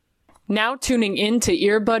Now tuning in to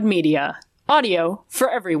Earbud Media. Audio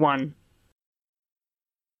for everyone.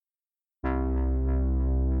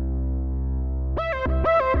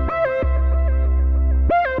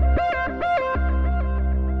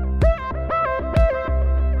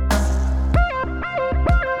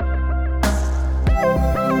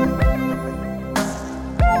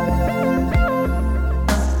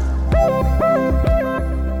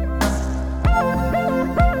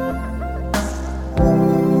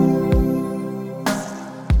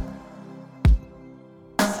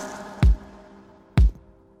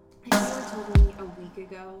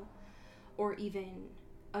 Or even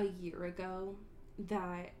a year ago,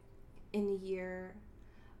 that in the year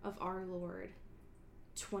of our Lord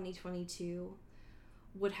 2022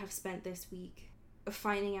 would have spent this week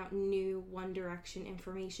finding out new One Direction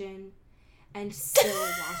information and still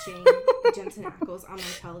watching Jensen Ackles on my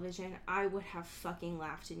television, I would have fucking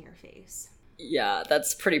laughed in your face. Yeah,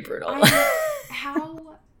 that's pretty brutal.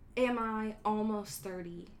 How am I almost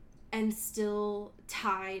 30 and still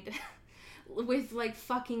tied with like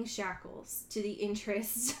fucking shackles to the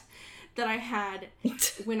interests that I had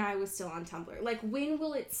when I was still on Tumblr? Like, when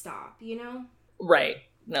will it stop, you know? Right.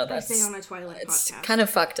 No, that's... I say on a Twilight it's podcast. Kind of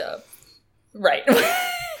fucked up. Right.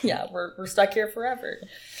 Yeah, we're stuck here forever.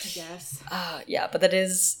 I guess. Yeah, but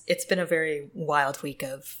it's been a very wild week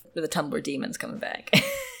of the Tumblr demons coming back.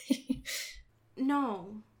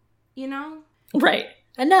 No. You know? Right.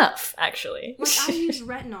 Enough, actually. Like, I use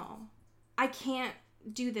retinol. I can't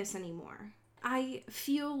do this anymore. I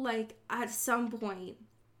feel like at some point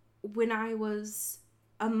when I was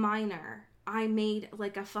a minor, I made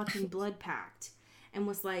like a fucking blood pact and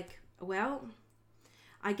was like, well,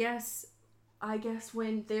 I guess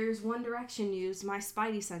when there's One Direction news, my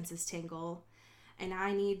spidey senses tingle and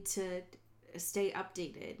I need to stay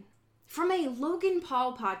updated. From a Logan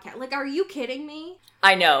Paul podcast. Like, are you kidding me?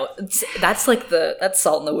 I know. That's like that's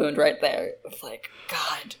salt in the wound right there. It's like,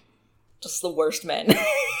 God, just the worst men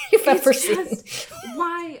you've ever seen.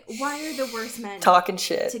 Why are the worst men talking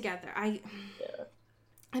shit together? I'm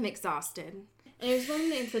exhausted. And it was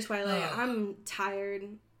running into Twilight. I'm tired.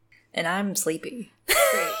 And I'm sleepy.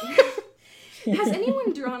 Great. Has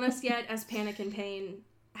anyone drawn us yet as Panic and Pain?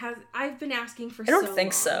 I've been asking for so long. I don't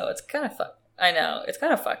think so. It's kind of fucked. I know. It's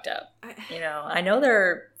kind of fucked up. I know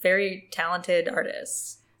they're very talented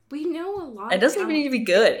artists. We know a lot. It doesn't even need to be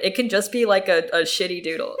good. It can just be like a shitty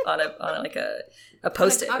doodle on like a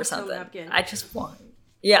post-it or something. Napkin. I just want,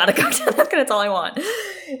 on a cocktail napkin. That's all I want.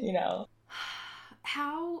 You know.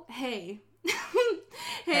 Hey.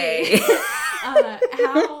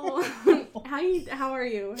 How are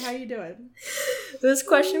you? How you doing? This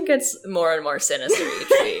question gets more and more sinister each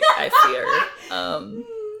week, I fear.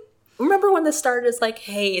 Remember when this started as like,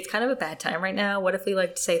 hey, it's kind of a bad time right now. What if we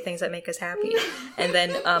like say things that make us happy? And then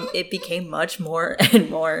it became much more and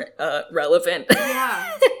more relevant.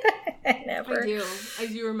 Yeah. Never. I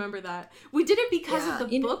do remember that. We did it because of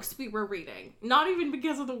the books we were reading. Not even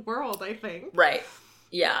because of the world, I think. Right.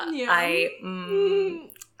 Yeah. I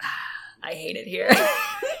hate it here.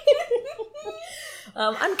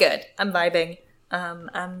 I'm good. I'm vibing.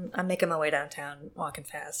 I'm making my way downtown, walking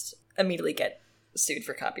fast. Immediately get sued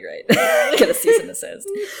for copyright. Get a cease and desist.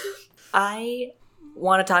 I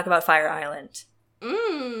want to talk about Fire Island.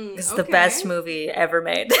 It's the best movie ever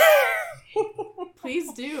made.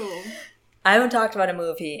 Please do. I haven't talked about a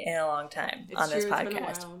movie in a long time on this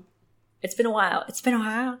podcast. It's been a while. Thank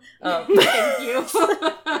you.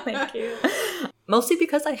 Thank you. Mostly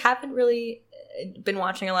because I haven't really been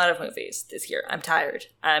watching a lot of movies this year. I'm tired.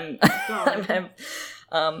 And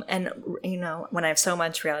when I have so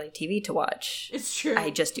much reality TV to watch, it's true. I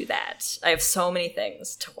just do that. I have so many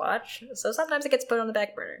things to watch, so sometimes it gets put on the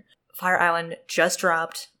back burner. Fire Island just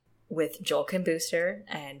dropped with Joel Kim Booster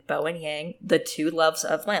and Bowen Yang, the two loves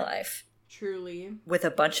of my life. Truly. With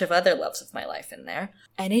a bunch of other loves of my life in there.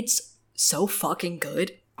 And it's so fucking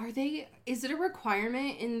good. Is it a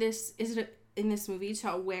requirement in this movie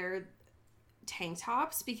to wear tank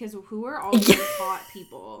tops? Because who are all these hot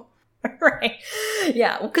people? Right.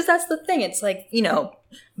 Yeah, well, because that's the thing. It's like,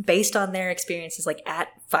 based on their experiences like at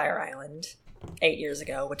Fire Island 8 years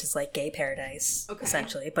ago, which is like gay paradise,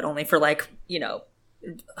 essentially, but only for like,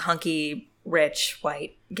 hunky, rich,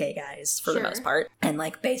 white, gay guys for the most part. And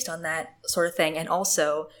like based on that sort of thing. And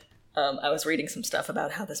also, I was reading some stuff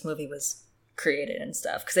about how this movie was created and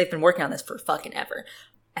stuff, because they've been working on this for fucking ever.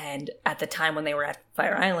 And at the time when they were at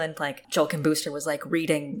Fire Island, like Joel Kim Booster was like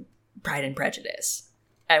reading Pride and Prejudice.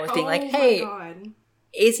 I was being like, hey,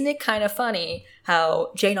 isn't it kind of funny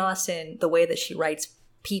how Jane Austen, the way that she writes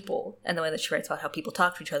people and the way that she writes about how people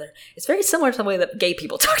talk to each other, it's very similar to the way that gay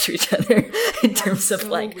people talk to each other in terms of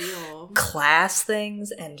like class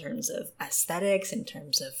things, in terms of aesthetics, in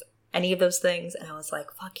terms of any of those things. And I was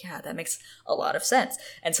like, fuck yeah, that makes a lot of sense.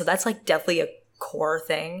 And so that's like definitely a core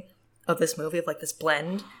thing of this movie, of like this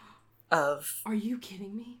blend of... Are you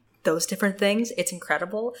kidding me? Those different things. It's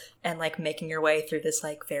incredible. And like making your way through this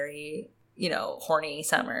like very, you know, horny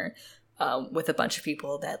summer with a bunch of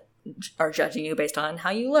people that are judging you based on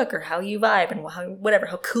how you look or how you vibe and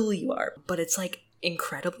how cool you are. But it's like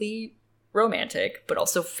incredibly romantic, but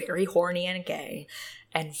also very horny and gay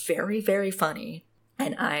and very, very funny.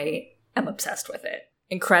 And I am obsessed with it.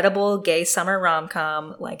 Incredible gay summer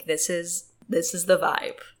rom-com. Like this is the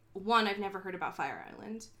vibe. One, I've never heard about Fire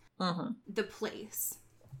Island. Mm-hmm. The place.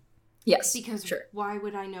 Yes, because sure. Why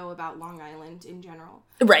would I know about Long Island in general?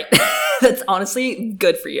 Right. That's honestly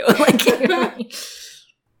good for you. Like,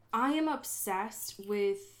 I am obsessed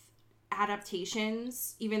with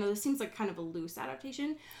adaptations, even though this seems like kind of a loose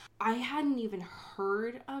adaptation. I hadn't even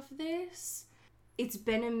heard of this. It's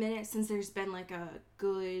been a minute since there's been like a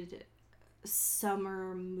good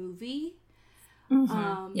summer movie.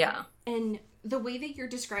 Mm-hmm. Yeah. And the way that you're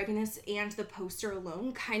describing this and the poster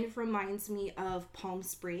alone kind of reminds me of Palm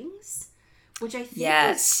Springs, which I think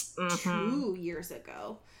was 2 years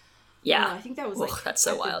ago. Yeah. I think that was like that's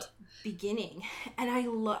so wild. Beginning. And I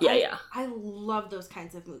love I love those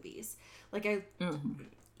kinds of movies. Like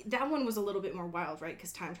that one was a little bit more wild, right?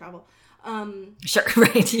 Because time travel. Sure,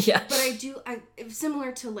 right, yeah. But I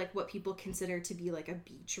similar to like what people consider to be like a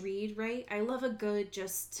beach read, right? I love a good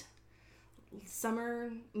just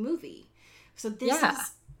summer movie. So this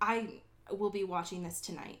is, I will be watching this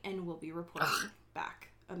tonight and will be reporting back.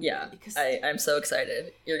 Yeah, because I'm so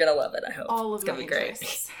excited. You're gonna love it, I hope. All of it's gonna my be great.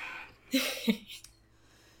 interests.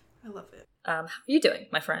 I love it. How are you doing,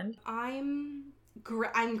 my friend? I'm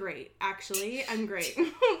great, actually. I'm great.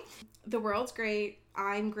 The world's great.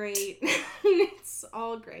 I'm great. It's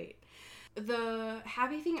all great. The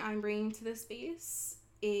happy thing I'm bringing to this space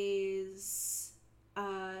is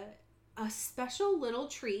a special little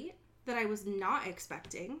treat that I was not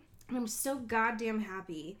expecting. And I'm so goddamn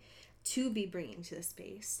happy to be bringing to this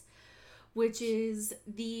space, which is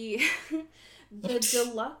the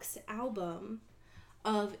deluxe album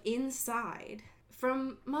of Inside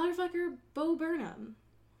from motherfucker Bo Burnham.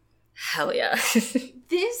 Hell yeah.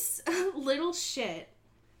 This little shit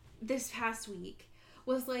this past week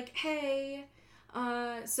was like, hey,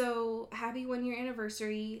 so happy 1 year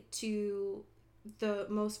anniversary to the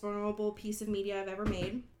most vulnerable piece of media I've ever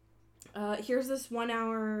made. Here's this 1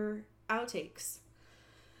 hour outtakes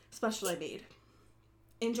special I made.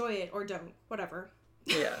 Enjoy it or don't, whatever.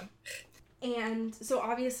 Yeah. And so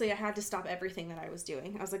obviously I had to stop everything that I was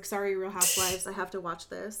doing. I was like, sorry, Real Housewives, I have to watch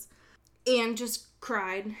this. And just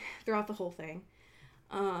cried throughout the whole thing.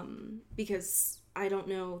 Because I don't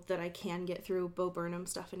know that I can get through Bo Burnham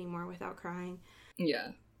stuff anymore without crying. Yeah.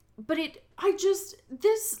 But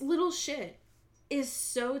this little shit is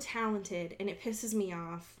so talented and it pisses me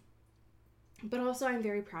off. But also I'm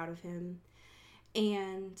very proud of him.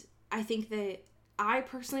 And I think that I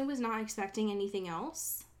personally was not expecting anything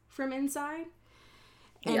else from Inside.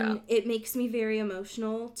 And it makes me very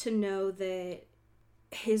emotional to know that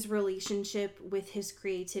his relationship with his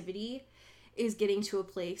creativity is getting to a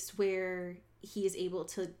place where he is able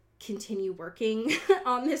to continue working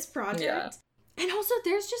on this project. Yeah. And also,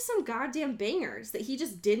 there's just some goddamn bangers that he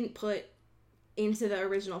just didn't put into the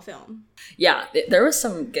original film. Yeah, there was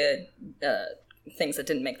some good things that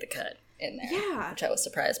didn't make the cut in there. Yeah. Which I was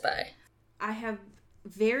surprised by. I have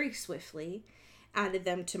very swiftly added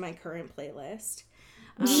them to my current playlist.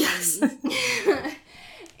 Yes.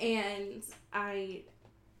 And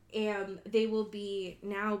they will be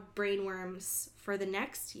now brainworms for the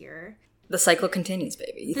next year. The cycle continues,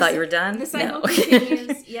 baby. You thought you were done? The cycle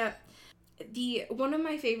continues, yep. One of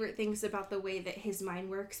my favorite things about the way that his mind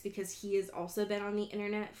works, because he has also been on the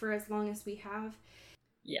internet for as long as we have.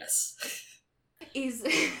 Yes. Is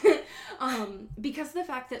because of the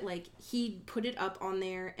fact that like he put it up on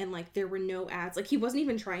there and like there were no ads. Like he wasn't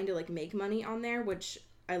even trying to like make money on there, which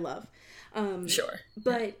I love. Sure.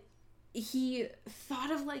 But he thought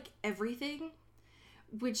of like everything,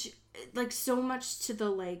 which like so much to the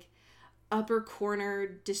like upper corner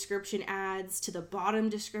description ads, to the bottom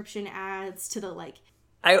description ads, to the like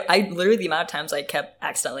I literally, the amount of times I kept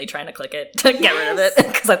accidentally trying to click it to get rid of it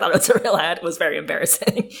because I thought it was a real ad was very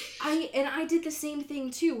embarrassing. I did the same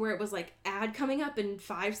thing too, where it was like ad coming up in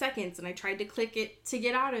 5 seconds and I tried to click it to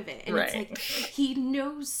get out of it. And It's like, he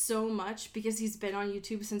knows so much because he's been on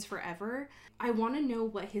YouTube since forever. I want to know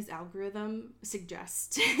what his algorithm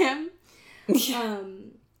suggests to him.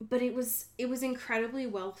 But it was incredibly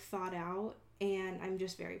well thought out and I'm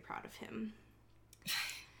just very proud of him.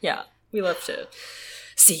 Yeah. We love to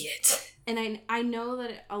see it. And I know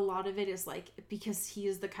that a lot of it is like because he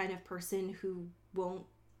is the kind of person who won't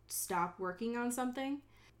stop working on something.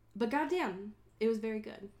 But goddamn, it was very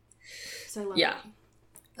good. So I love it.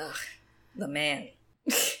 Ugh, the man.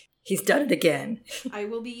 He's done it again. I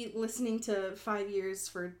will be listening to 5 years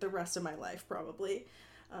for the rest of my life, probably.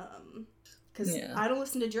 Because I don't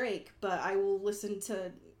listen to Drake, but I will listen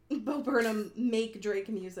to Bo Burnham make Drake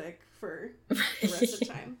music for the rest of the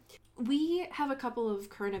time. We have a couple of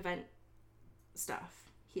current event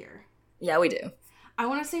stuff here. Yeah, we do. I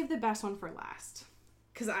want to save the best one for last.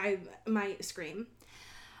 Because I might scream.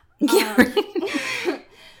 Yeah.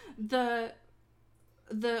 The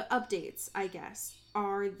updates, I guess,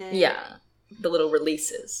 are that... Yeah, the little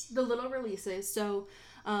releases. The little releases. So,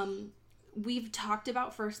 we've talked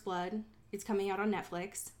about First Blood. It's coming out on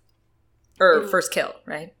Netflix. Or First Kill,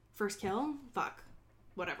 right? First Kill? Fuck.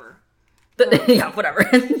 Whatever. Yeah, whatever.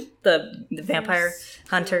 the vampire First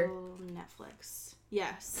hunter. Kill, Netflix.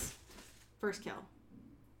 Yes. First Kill.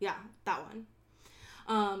 Yeah, that one.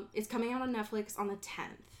 It's coming out on Netflix on the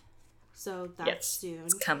 10th. So that's soon.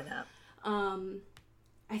 It's coming up.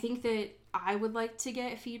 I think that I would like to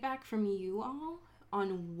get feedback from you all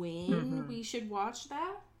on when we should watch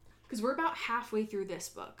that. Because we're about halfway through this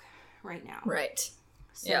book right now. Right.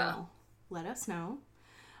 So let us know.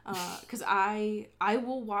 Because I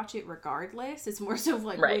will watch it regardless. It's more so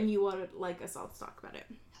like when you want to like us all to talk about it.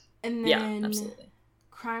 And then absolutely.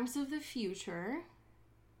 Crimes of the Future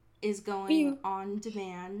is going on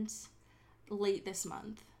demand late this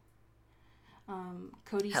month.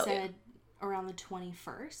 Cody said around the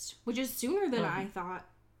 21st, which is sooner than I thought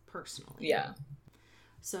personally. Yeah.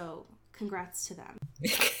 So congrats to them.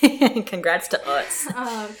 Congrats to us.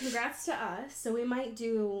 Congrats to us. So we might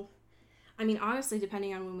do, I mean, honestly,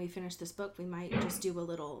 depending on when we finish this book, we might just do a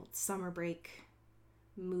little summer break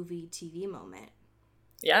movie TV moment.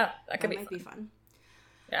 Yeah, that might be fun.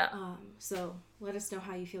 Yeah. So let us know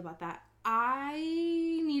how you feel about that.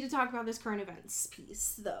 I need to talk about this current events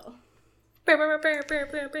piece, though. Could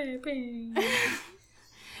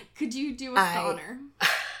you do us the honor?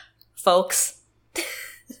 Folks,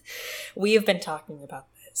 we have been talking about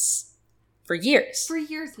this for years. For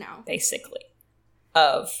years now. Basically.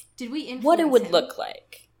 Of Did we influence what it would him? look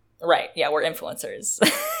like. Right. Yeah, we're influencers.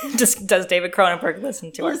 Does David Cronenberg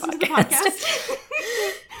listen to our podcast? To the podcast.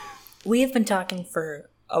 We have been talking for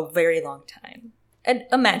a very long time. And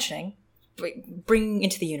imagining, bringing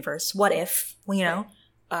into the universe, what if,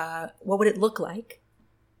 what would it look like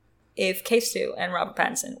if K-Stu and Robert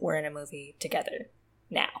Pattinson were in a movie together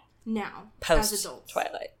now? Post as adults.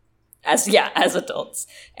 Twilight. As adults.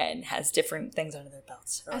 And has different things under their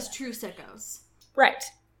belts. As true sickos. Right.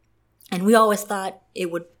 And we always thought it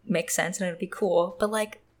would make sense and it would be cool. But,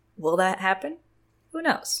 will that happen? Who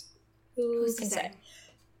knows? Who can say?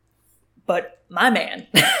 But my man,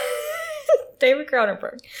 David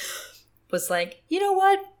Cronenberg, was like, you know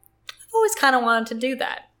what? I've always kind of wanted to do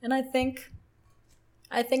that. And I think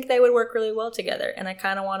they would work really well together. And I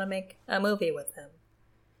kind of want to make a movie with them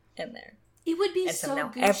in there. It would be so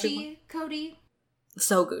Gucci, Cody.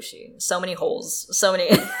 So Gucci. So many holes. So many...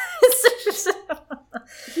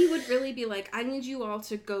 He would really be like, I need you all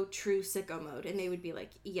to go true sicko mode. And they would be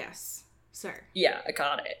like, yes, sir. Yeah, I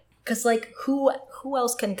got it. Because, who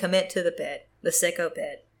else can commit to the bit, the sicko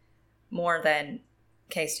bit, more than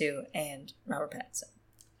K-Stu and Robert Pattinson?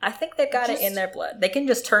 I think they've got it in their blood. They can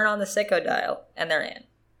just turn on the sicko dial, and they're in.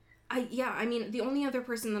 I mean, the only other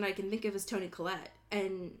person that I can think of is Toni Collette.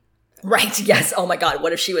 And right, yes. Oh my god,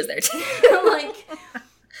 what if she was there too?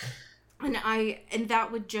 And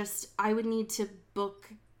that would just, I would need to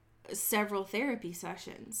book several therapy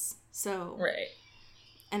sessions. So. Right.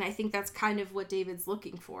 And I think that's kind of what David's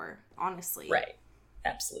looking for, honestly. Right.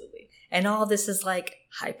 Absolutely. And all this is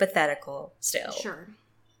hypothetical still. Sure.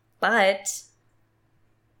 But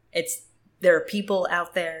there are people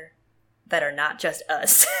out there that are not just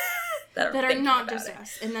us. that are not just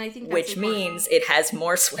us. And then I think that's which means it has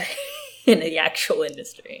more sway in the actual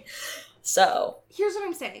industry. So. Here's what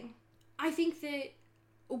I'm saying. I think that,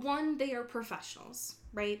 one, they are professionals,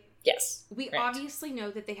 right? Yes. We obviously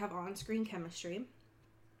know that they have on-screen chemistry.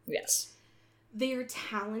 Yes. They are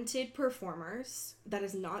talented performers. That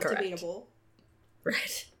is not debatable.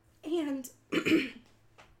 Right. And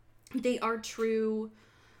they are true,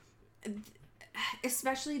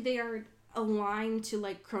 especially they are aligned to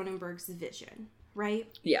Cronenberg's vision, right?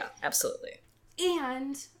 Yeah, absolutely.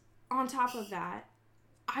 And on top of that,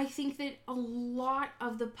 I think that a lot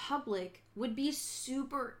of the public would be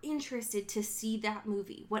super interested to see that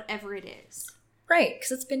movie, whatever it is. Right,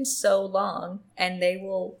 because it's been so long, and they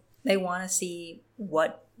want to see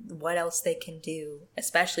what what else they can do,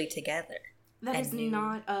 especially together. That is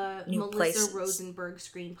not a Melissa places. Rosenberg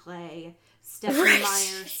screenplay. Stephanie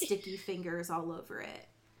Meyer sticky fingers all over it.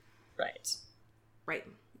 Right. Right.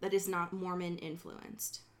 That is not Mormon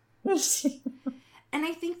influenced. And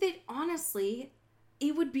I think that, honestly,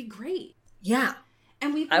 it would be great. Yeah.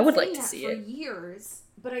 And we've been saying that for years.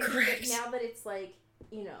 But I think that now that it's like,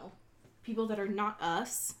 you know, people that are not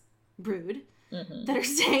us, Brood, that are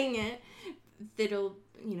saying it, that'll,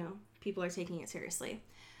 you know, people are taking it seriously.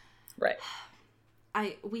 Right.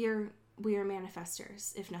 We are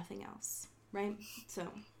manifestors, if nothing else. Right? So.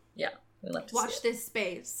 Yeah. We love to watch see it. This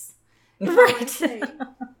space. Right.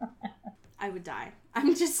 I would die.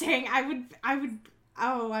 I'm just saying I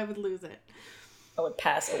would lose it. I would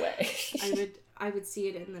pass away. I would see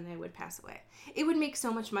it and then I would pass away. It would make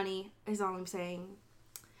so much money, is all I'm saying.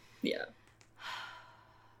 Yeah.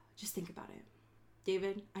 Just think about it.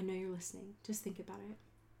 David, I know you're listening. Just think about it.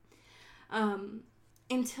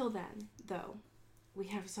 Until then, though, we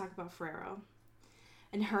have to talk about Ferrero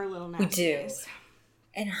and her little nastiness. We do.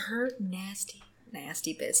 And her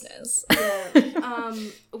nasty business. Yeah.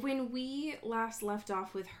 When we last left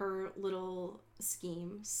off with her little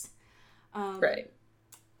schemes, right.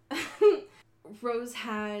 Rose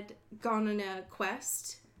had gone on a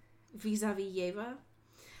quest vis-a-vis Yeva.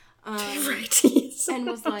 Right. And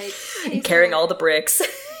was like... Hey, carrying all the bricks.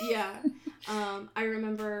 Yeah. I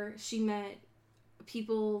remember she met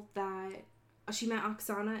people that... She met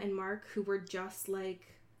Oksana and Mark, who were just like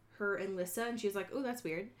her and Lissa, and she was like, oh, that's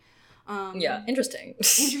weird. Yeah, interesting.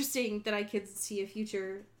 Interesting that I could see a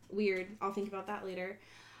future. Weird. I'll think about that later.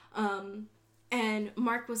 And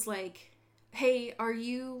Mark was like, hey, are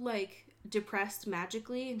you, like, depressed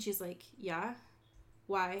magically? And she's like, yeah.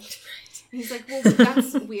 Why? And he's like, well,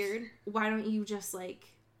 that's weird. Why don't you just, like,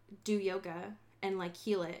 do yoga and, like,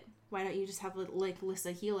 heal it? Why don't you just have, like,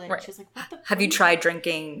 Lissa heal it? Right. She's like, what the fuck? Have you tried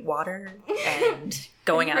drinking water and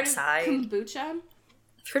going Have you outside? heard of kombucha? Have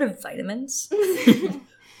you heard of vitamins?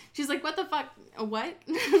 She's like, what the fuck? What?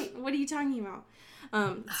 What are you talking about?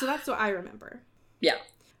 So that's what I remember. Yeah.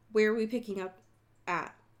 Where are we picking up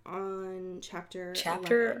at on chapter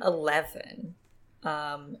 11?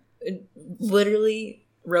 Literally,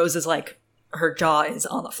 Rose is like, her jaw is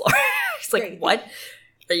on the floor. She's like, what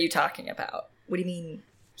are you talking about? What do you mean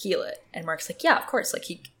heal it? And Mark's like, yeah, of course. Like,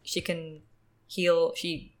 she can heal.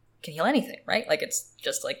 She can heal anything, right? Like, it's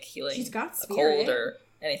just like healing She's got a cold or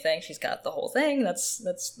anything. She's got the whole thing. That's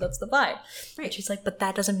the vibe. Right. And she's like, but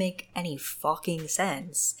that doesn't make any fucking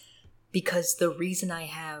sense, because the reason I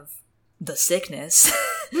have the sickness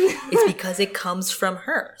is because it comes from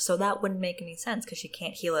her. So that wouldn't make any sense, because she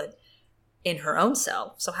can't heal it in her own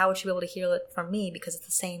self. So how would she be able to heal it from me? Because it's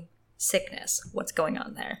the same sickness. What's going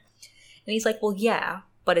on there? And he's like, well, yeah,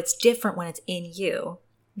 but it's different when it's in you,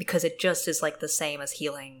 because it just is like the same as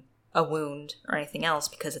healing a wound or anything else,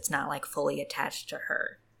 because it's not like fully attached to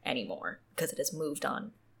her anymore, because it has moved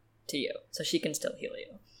on to you. So she can still heal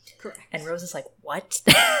you. Correct. And Rose is like, what?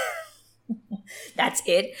 That's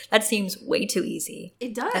it? That seems way too easy.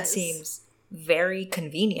 It does. That seems very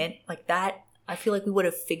convenient. Like that, I feel like we would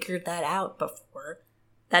have figured that out before.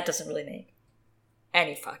 That doesn't really make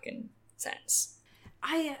any fucking sense.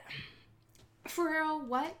 For real,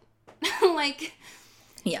 what? Like...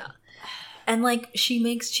 Yeah. And like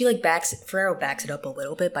Ferrero backs it up a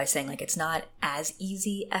little bit by saying like it's not as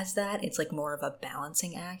easy as that. It's like more of a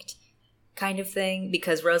balancing act kind of thing,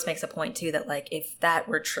 because Rose makes a point too that like if that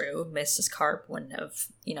were true, Mrs. Carp wouldn't have,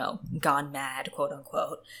 you know, gone mad, quote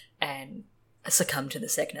unquote, and succumbed to the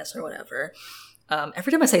sickness or whatever.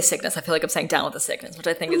 Every time I say sickness, I feel like I'm saying down with the sickness, which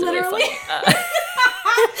I think is Literally. really funny.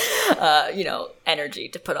 You know, energy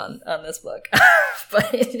to put on this book.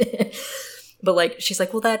 But like, she's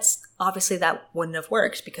like, well, that's obviously that wouldn't have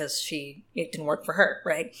worked because it didn't work for her,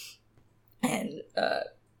 right? And,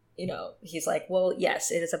 you know, he's like, well,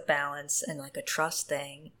 yes, it is a balance and like a trust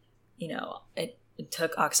thing. You know, it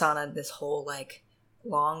took Oksana this whole like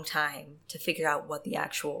long time to figure out what the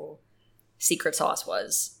actual secret sauce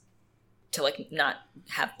was to like not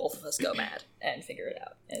have both of us go mad and figure it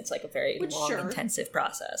out. And it's like a very long, intensive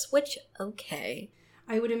process, which, okay.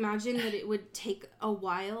 I would imagine that it would take a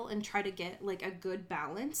while and try to get, like, a good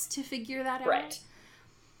balance to figure that out. Right.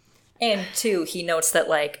 And, two, he notes that,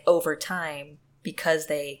 like, over time, because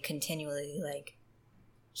they continually, like,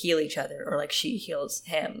 heal each other, or, like, she heals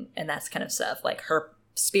him, and that's kind of stuff, like, her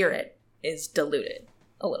spirit is diluted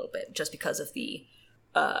a little bit just because of the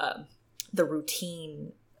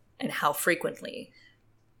routine and how frequently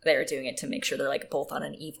they're doing it to make sure they're, like, both on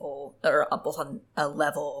an evil, or both on a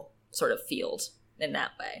level sort of field in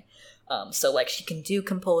that way. So, like, she can do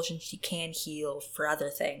compulsion, she can heal for other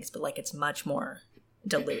things, but, like, it's much more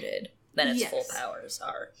diluted than its full powers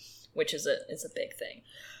are, which is a big thing.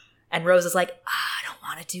 And Rose is like, I don't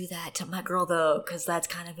want to do that to my girl, though, because that's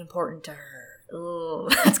kind of important to her. Ooh,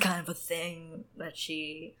 that's kind of a thing that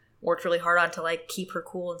she worked really hard on to, like, keep her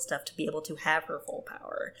cool and stuff, to be able to have her full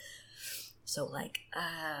power. So, like,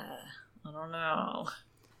 I don't know.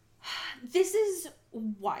 This is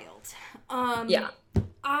wild. Yeah.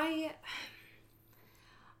 I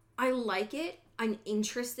like it. I'm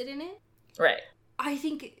interested in it. Right. I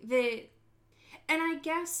think that, and I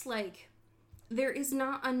guess, like, there is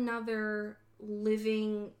not another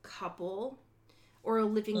living couple or a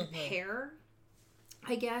living pair,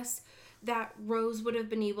 I guess, that Rose would have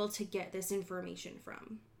been able to get this information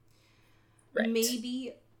from. Right.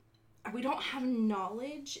 Maybe, we don't have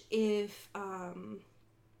knowledge if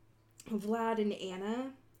Vlad and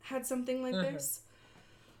Anna had something like this.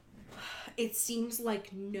 It seems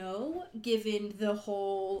like no, given the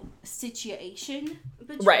whole situation.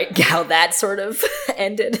 Right, how that sort of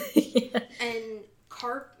ended. Yeah. And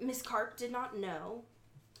Miss Karp did not know.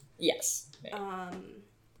 Yes.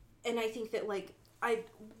 And I think that, like,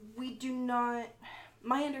 we do not,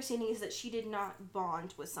 my understanding is that she did not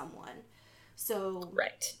bond with someone. So.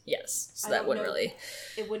 Right, yes. So that wouldn't really.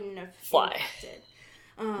 It wouldn't have fly.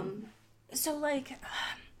 Impacted. So, like,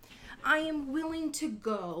 I am willing to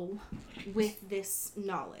go with this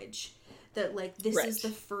knowledge that, like, this is the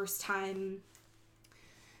first time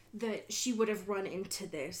that she would have run into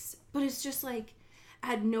this. But it's just, like,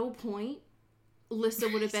 at no point Lissa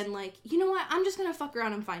would have been like, you know what, I'm just gonna fuck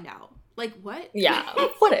around and find out. Like, what? Yeah,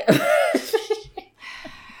 whatever.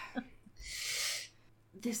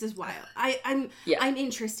 This is wild. I'm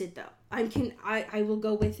interested, though. I will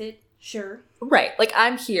go with it. Sure. Right. Like,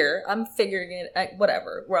 I'm here. I'm figuring it.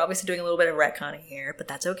 Whatever. We're obviously doing a little bit of retconning here, but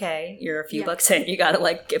that's okay. You're a few bucks in. You gotta,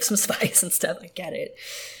 like, give some spice and stuff. I get it.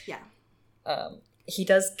 Yeah. He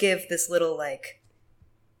does give this little, like,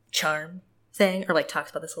 charm thing, or, like,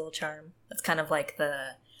 talks about this little charm. That's kind of like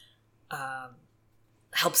the,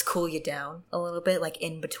 helps cool you down a little bit, like,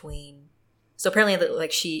 in between. So apparently,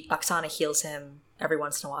 like, Oksana heals him every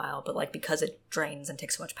once in a while, but, like, because it drains and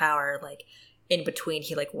takes so much power, like, in between,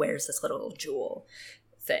 he, like, wears this little jewel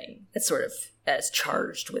thing that's sort of as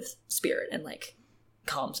charged with spirit and, like,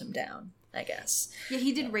 calms him down, I guess. Yeah,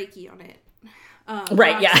 he did Reiki on it.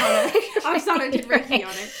 Right, Oksana did Reiki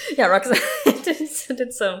on it. Yeah, Roxanne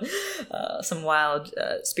did some wild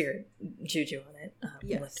spirit juju on it.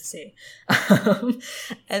 Yes. We'll have to see.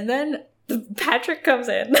 And then Patrick comes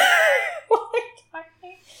in.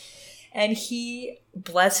 And he,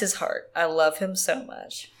 bless his heart, I love him so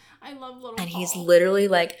much. I love little And Paul. he's literally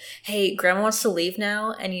like, hey, Grandma wants to leave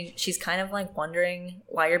now. And she's kind of like wondering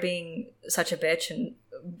why you're being such a bitch and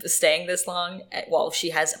staying this long while she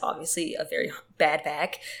has obviously a very bad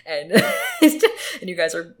back. And, and you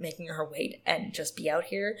guys are making her wait and just be out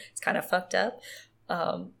here. It's kind of fucked up.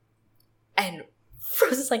 And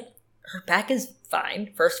Rose is like, her back is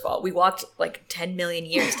fine. First of all, we walked like 10 million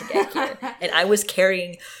years to get here. And I was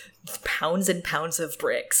carrying pounds and pounds of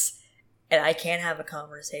bricks. And I can't have a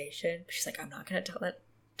conversation. She's like, I'm not going to tell that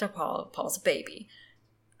to Paul. Paul's a baby.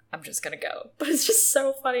 I'm just going to go. But it's just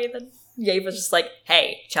so funny that Yeva's just like,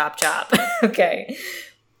 hey, chop, chop. Okay.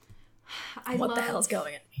 What the hell's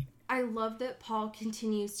going on? I love that Paul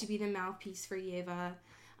continues to be the mouthpiece for Yeva.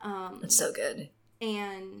 It's so good.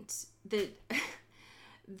 And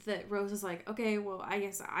that Rose is like, okay, well, I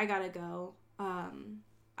guess I got to go.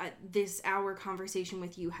 This hour conversation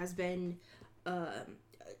with you has been...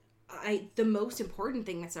 the most important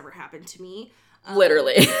thing that's ever happened to me.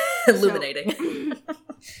 Literally. Illuminating. So,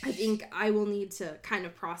 I think I will need to kind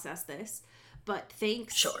of process this. But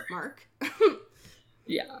thanks, Mark.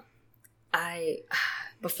 Yeah.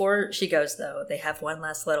 Before she goes, though, they have one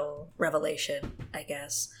last little revelation, I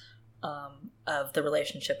guess, of the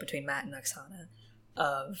relationship between Matt and Oksana.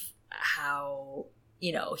 Of how,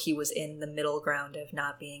 you know, he was in the middle ground of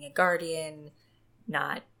not being a guardian,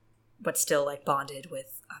 but still, like, bonded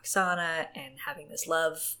with Oksana and having this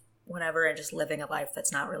love, whatever, and just living a life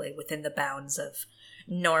that's not really within the bounds of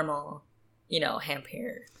normal, you know,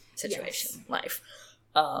 Hampir situation life.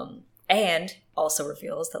 And also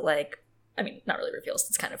reveals that, like, I mean, not really reveals,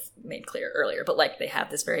 it's kind of made clear earlier, but, like, they have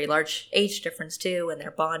this very large age difference, too, and they're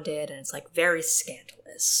bonded, and it's, like, very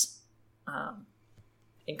scandalous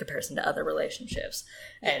in comparison to other relationships.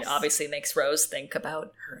 And obviously makes Rose think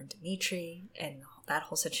about her and Dimitri and that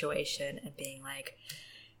whole situation and being like,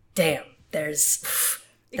 damn, there's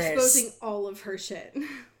exposing all of her shit.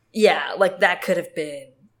 Yeah, like, that could have been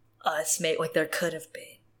us, mate. Like, there could have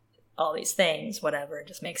been all these things, whatever. It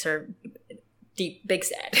just makes her big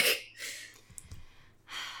sad.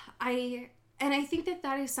 I think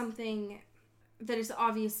that is something that is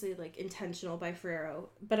obviously like intentional by Ferrero,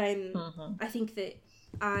 but I think that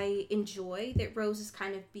I enjoy that Rose is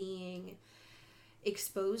kind of being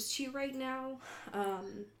exposed to right now.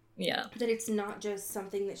 That it's not just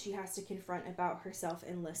something that she has to confront about herself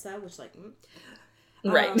and Lissa, which like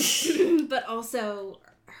right. But also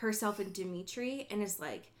herself and Dimitri, and is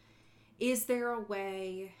like, is there a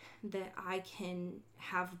way that I can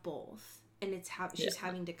have both? And it's she's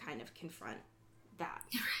having to kind of confront that.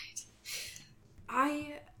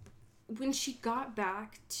 Right. When she got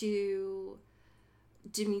back to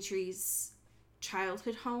Dimitri's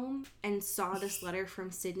childhood home and saw this letter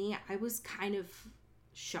from Sydney, I was kind of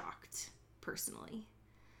shocked, personally.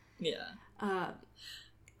 Yeah.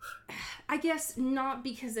 I guess not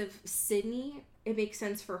because of Sydney, it makes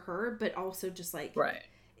sense for her, but also just like, right.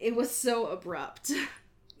 It was so abrupt.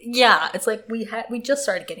 Yeah, it's like we just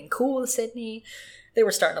started getting cool with Sydney. They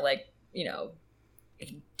were starting to like, you know,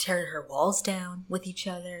 tear her walls down with each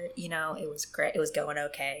other. You know, it was great. It was going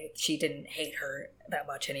okay. She didn't hate her that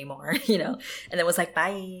much anymore, you know. And it was like,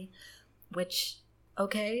 bye. Which,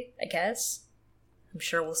 okay, I guess. I'm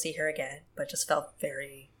sure we'll see her again, but just felt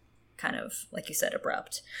very kind of, like you said,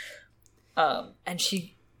 abrupt. And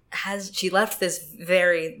she left this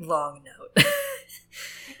very long note.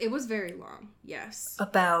 It was very long, yes.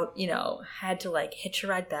 About, you know, had to like hitch a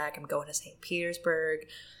ride back. I'm going to St. Petersburg.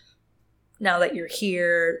 Now that you're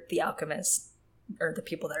here, the alchemists, or the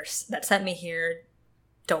people that sent me here,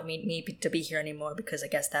 don't need me to be here anymore because I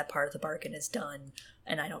guess that part of the bargain is done.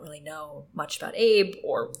 And I don't really know much about Abe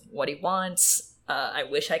or what he wants. I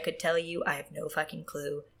wish I could tell you. I have no fucking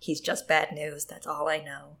clue. He's just bad news. That's all I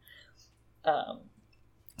know.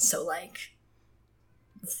 So, like,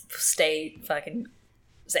 stay fucking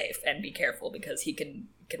safe and be careful because he can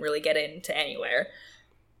really get into anywhere.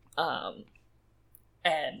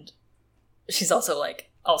 And she's also like,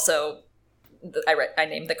 I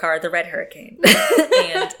named the car the Red Hurricane.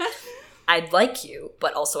 And I'd like you,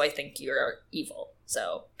 but also I think you're evil.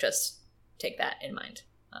 So just take that in mind.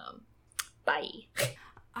 Bye.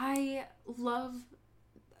 I love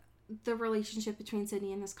the relationship between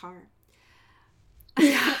Sydney and this car.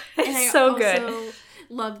 Yeah, and I so also good.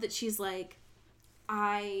 love that she's like,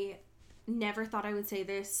 I never thought I would say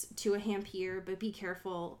this to a Hampier, but be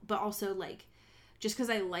careful. But also, like, just because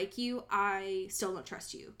I like you, I still don't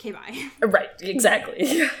trust you. Okay, bye. Right,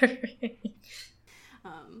 exactly.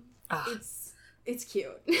 It's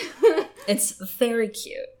cute. It's very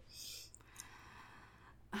cute.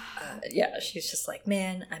 Yeah, she's just like,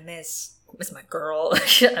 man, I miss my girl.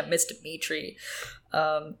 I miss Dimitri.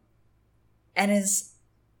 And is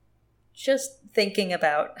just thinking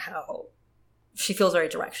about how she feels very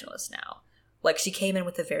directionless now. Like, she came in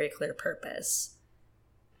with a very clear purpose.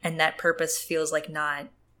 And that purpose feels like not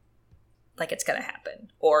like it's gonna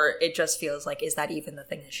happen. Or it just feels like, is that even the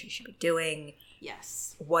thing that she should be doing?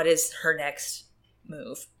 Yes. What is her next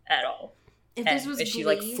move at all? If this was is she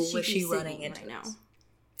Glee, like foolishly running into right now?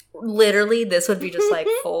 Literally, this would be just like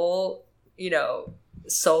full, you know,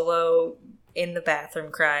 solo in the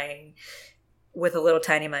bathroom crying with a little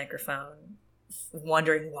tiny microphone,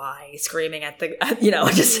 wondering why, screaming at the, you know,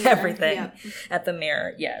 just everything at the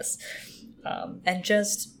mirror. Yes. And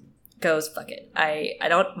just goes, fuck it. I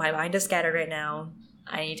don't, my mind is scattered right now.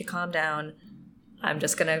 I need to calm down. I'm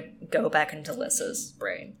just gonna go back into Lissa's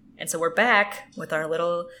brain. And so we're back with our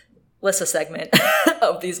little Lissa segment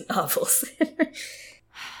of these novels.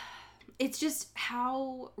 It's just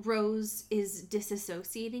how Rose is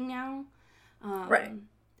disassociating now. Right.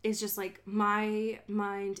 It's just like, my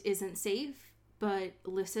mind isn't safe, but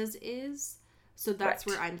Lissa's is. So that's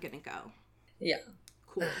where I'm gonna go. Yeah.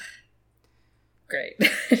 Cool. Great.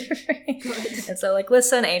 Good. And so, like,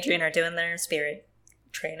 Lissa and Adrian are doing their spirit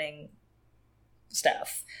training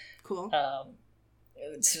stuff. Cool.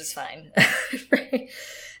 It's just fine. Right?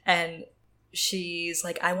 And she's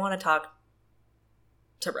like, I want to talk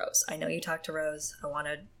to Rose. I know you talked to Rose. I want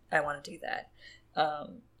to do that.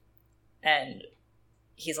 And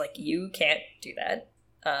he's like, you can't do that.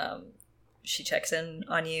 She checks in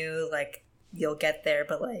on you, like, you'll get there,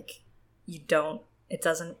 but like, you don't,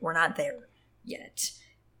 we're not there yet.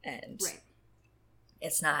 And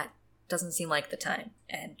it's not, doesn't seem like the time,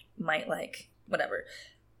 and might, like, whatever.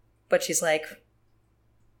 But she's like,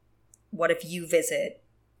 what if you visit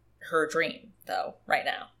her dream, though, right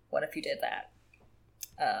now? What if you did that?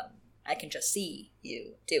 I can just see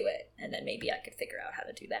you do it, and then maybe I could figure out how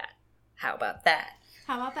to do that. How about that?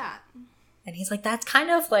 How about that? And he's like, that's kind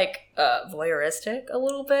of like voyeuristic a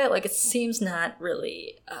little bit. Like, it seems not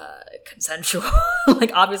really consensual.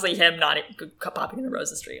 Like, obviously him not popping into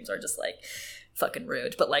Rose's dreams are just like fucking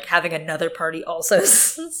rude. But like having another party also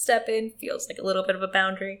step in feels like a little bit of a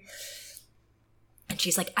boundary. And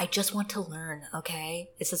she's like, I just want to learn, okay?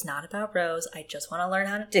 This is not about Rose. I just want to learn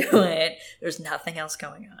how to do it. There's nothing else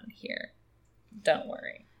going on here. Don't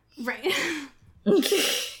worry. Right.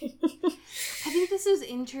 I think this is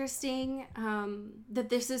interesting, that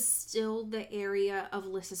this is still the area of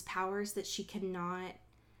Lyssa's powers that she cannot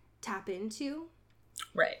tap into.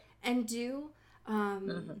 Right. And do.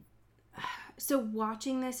 So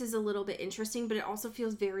watching this is a little bit interesting, but it also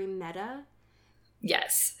feels very meta.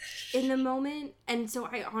 Yes. In the moment. And so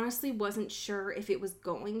I honestly wasn't sure if it was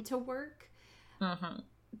going to work.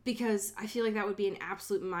 Because I feel like that would be an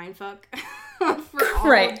absolute mindfuck for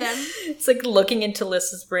all of them. It's like looking into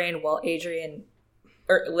Lyssa's brain while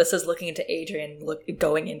Lyssa's looking into Adrian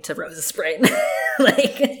going into Rose's brain.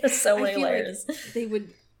 Like, so many layers. Like they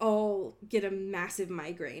would all get a massive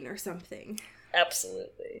migraine or something.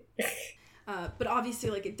 Absolutely. But obviously,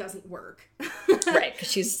 like, it doesn't work. Right, because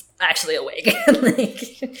she's actually awake.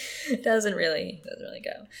 Like, it doesn't really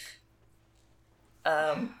go.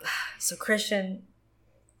 So Christian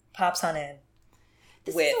pops on in.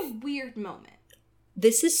 This is a weird moment.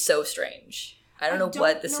 This is so strange. I don't know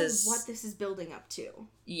what this is building up to.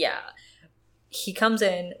 Yeah. He comes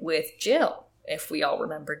in with Jill, if we all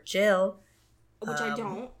remember Jill. Which I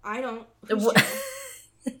don't. Who's Jill?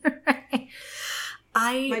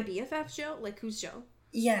 My BFF Jill? Like, who's Jill?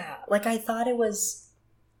 Yeah. Like, I thought it was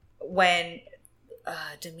when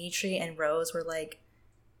Dimitri and Rose were like,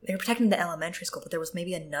 they were protecting the elementary school, but there was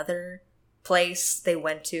maybe another place they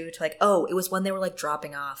went to like, oh, it was when they were like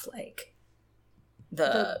dropping off like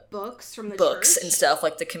the books from the books church? And stuff,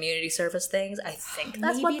 like the community service things. I think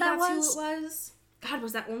that's maybe what that that's was. Who it was. God,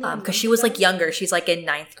 was that only because she was like younger. She's like in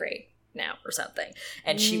 9th grade now or something,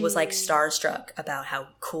 and she was like starstruck about how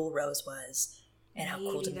cool Rose was and how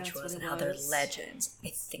cool Dimitri was and how they're legends. I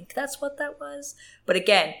think that's what that was. But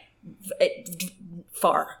again,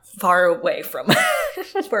 far away from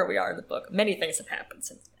where we are in the book. Many things have happened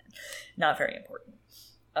since then. Not very important.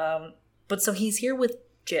 But so he's here with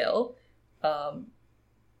Jill,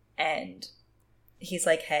 and he's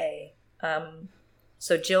like, hey,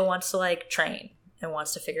 so Jill wants to like train and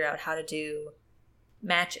wants to figure out how to do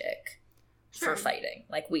magic for fighting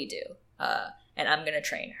like we do. And I'm going to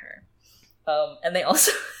train her. And they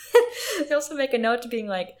also make a note to being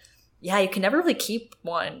like, yeah, you can never really keep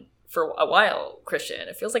one for a while, Christian.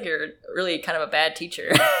 It feels like you're really kind of a bad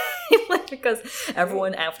teacher. Like, because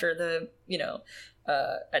everyone after the,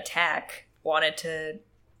 attack wanted to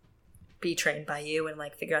be trained by you and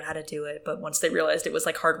like figure out how to do it. But once they realized it was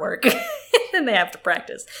like hard work and they have to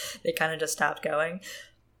practice, they kind of just stopped going,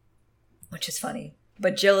 which is funny.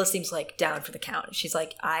 But Jill seems like down for the count. She's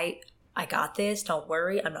like, I got this. Don't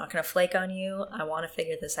worry. I'm not going to flake on you. I want to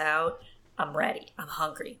figure this out. I'm ready. I'm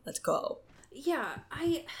hungry. Let's go. Yeah,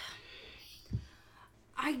 I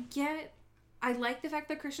like the fact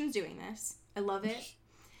that Christian's doing this. I love it.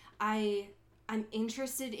 I'm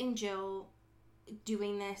interested in Jill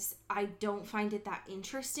doing this. I don't find it that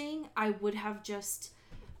interesting. I would have just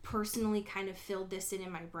personally kind of filled this in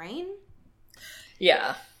my brain.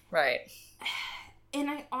 Yeah, right. And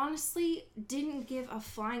I honestly didn't give a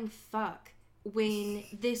flying fuck when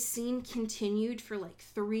this scene continued for like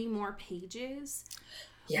 3 more pages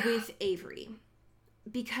with Avery.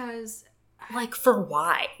 Because... like, for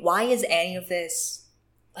why? Why is any of this...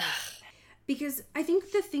 Because I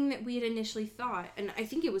think the thing that we had initially thought, and I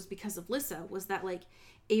think it was because of Lyssa, was that, like,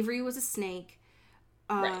 Avery was a snake,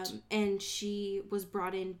 right. And she was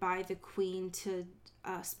brought in by the queen to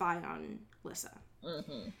spy on Lyssa.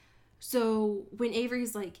 Mm-hmm. So when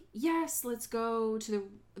Avery's like, yes, let's go to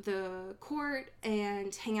the court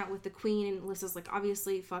and hang out with the queen, and Lyssa's like,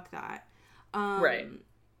 obviously, fuck that. Right.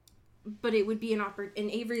 But it would be an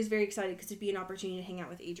and Avery's very excited because it'd be an opportunity to hang out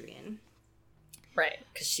with Adrian. Right,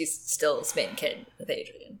 because she's still a spin kid with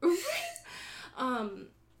Adrian.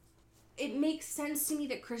 It makes sense to me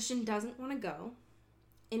that Christian doesn't want to go.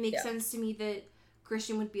 It makes sense to me that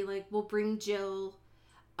Christian would be like, we'll bring Jill,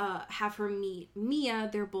 have her meet Mia.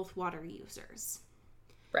 They're both water users.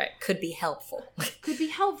 Right, could be helpful. Could be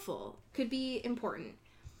helpful. Could be important.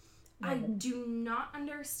 Mm-hmm. I do not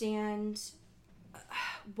understand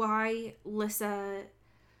why Lyssa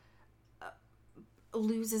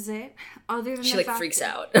loses it, other than she the like fact freaks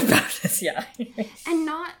that, out about this, and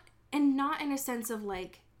not in a sense of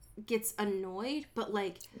like gets annoyed, but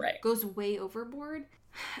like goes way overboard.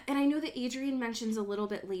 And I know that Adrian mentions a little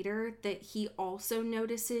bit later that he also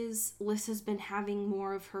notices Lissa's been having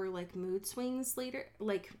more of her, like, mood swings later,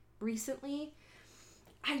 like, recently.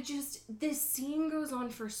 This scene goes on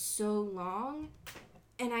for so long,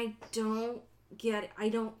 and I don't get it. I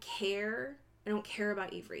don't care. I don't care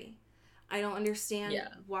about Avery. I don't understand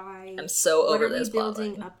why. I'm so over this. What are we plotline.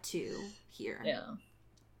 building up to here? Yeah.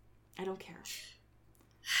 I don't care.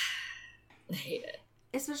 I hate it.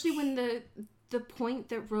 Especially when the point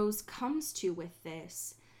that Rose comes to with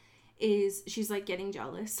this is she's, like, getting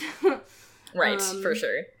jealous. Right, for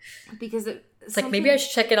sure. Because it's like, maybe I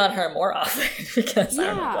should check in on her more often because I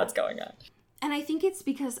don't know what's going on. And I think it's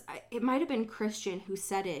because it might have been Christian who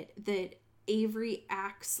said it, that Avery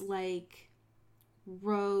acts like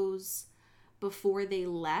Rose before they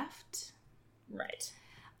left. Right.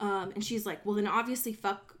 And she's like, well, then obviously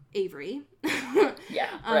fuck Avery. Yeah,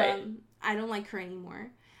 right. I don't like her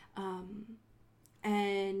anymore.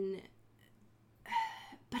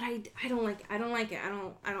 But I don't like it.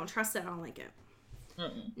 I don't trust it. I don't like it.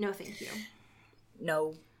 Mm-mm. No, thank you.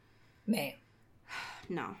 No, ma'am.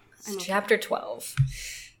 No. Chapter 12.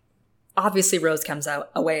 Obviously, Rose comes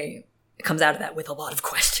out of that with a lot of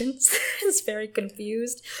questions. Is very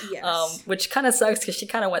confused. Yes. Which kind of sucks because she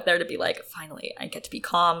kind of went there to be like, finally, I get to be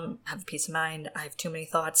calm, have peace of mind. I have too many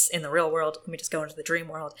thoughts in the real world. Let me just go into the dream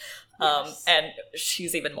world. Yes. And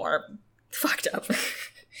she's even more fucked up.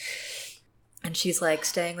 And she's like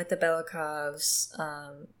staying with the Belikovs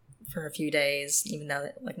for a few days, even though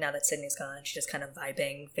now that Sydney's gone, she's just kind of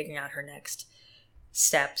vibing, figuring out her next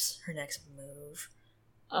steps, her next move.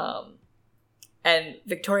 And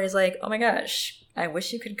Victoria's like, oh my gosh, I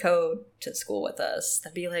wish you could go to school with us.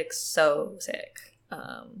 That'd be like so sick.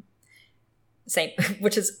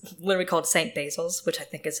 Which is literally called St. Basil's, which I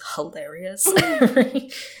think is hilarious. I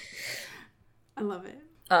love it.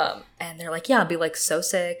 And they're like, yeah, it'd be like so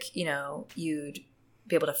sick, you'd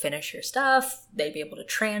be able to finish your stuff, they'd be able to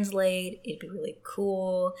translate, it'd be really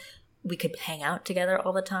cool, we could hang out together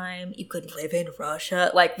all the time, you could live in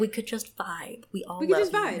Russia, like, we could just vibe, we love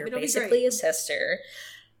you, you're basically a sister,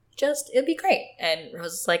 it'd be great. And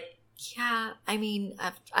Rose is like, yeah, I mean,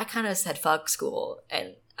 I kind of said fuck school,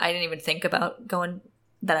 and I didn't even think about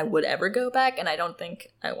that I would ever go back, and I don't think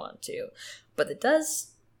I want to, but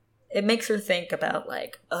it makes her think about,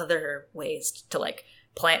 like, other ways to, like,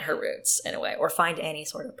 plant her roots in a way or find any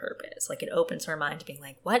sort of purpose. Like, it opens her mind to being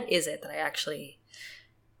like, what is it that I actually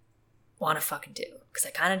want to fucking do? Because I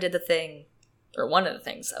kind of did the thing, or one of the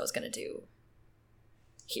things I was going to do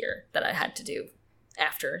here that I had to do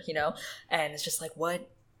after, And it's just like, what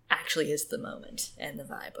actually is the moment and the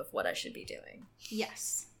vibe of what I should be doing?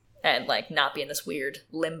 Yes. And, like, not be in this weird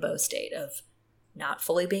limbo state of not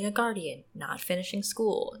fully being a guardian, not finishing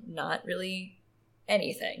school, not really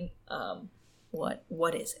anything.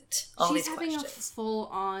 What is it? She's having a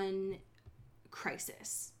full-on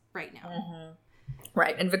crisis right now. Mm-hmm.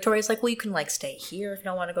 Right. And Victoria's like, well, you can, like, stay here if you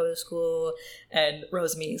don't want to go to school. And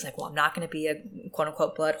Rosamie's like, well, I'm not going to be a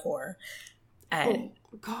quote-unquote blood whore. And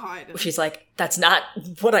God. She's like, that's not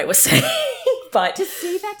what I was saying. But to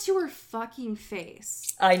say that to her fucking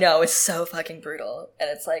face. I know, it's so fucking brutal. And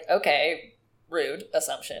it's like, okay, rude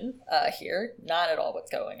assumption here. Not at all what's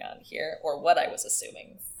going on here, or what I was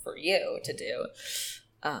assuming for you to do.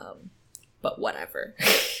 But whatever.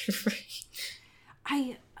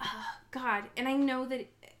 God, and I know that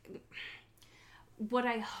what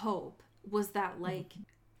I hope was that, like,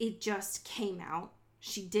 it just came out.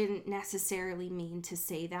 She didn't necessarily mean to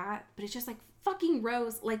say that, but it's just like, fucking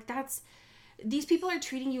Rose, like, these people are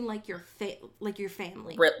treating you like your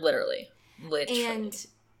family. Literally. And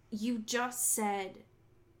you just said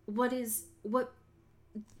what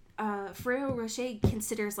Ferrero Rocher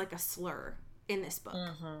considers like a slur in this book.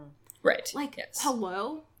 Mm-hmm. Right. Like, yes.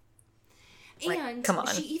 Hello? Like, and come on.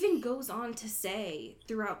 She even goes on to say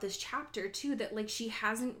throughout this chapter, too, that, like, she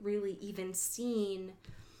hasn't really even seen...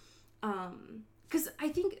 Because I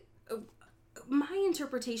think my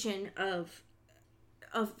interpretation of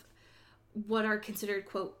what are considered,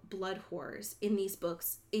 quote, blood whores in these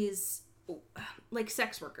books is... like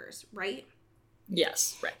sex workers, right?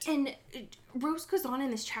 Yes, right. And Rose goes on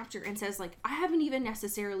in this chapter and says, like, I haven't even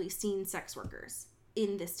necessarily seen sex workers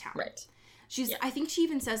in this town. Right. I think she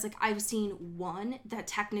even says, like, I've seen one that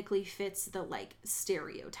technically fits the, like,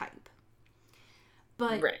 stereotype.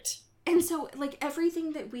 But, right. And so, like,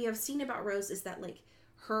 everything that we have seen about Rose is that, like,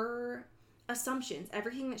 her assumptions,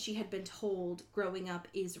 everything that she had been told growing up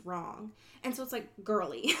is wrong. And so it's like,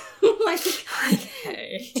 girly. Like,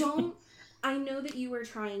 okay. I know that you are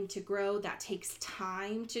trying to grow. That takes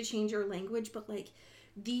time to change your language. But, like,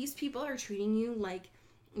 these people are treating you like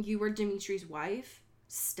you were Dimitri's wife.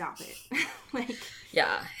 stop it. Like,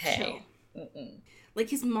 yeah, hey. Like,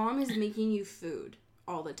 his mom is making you food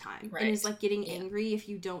all the time. Right. And is, like, getting angry if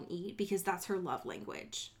you don't eat because that's her love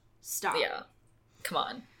language. Stop. Yeah. Come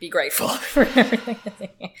on. Be grateful for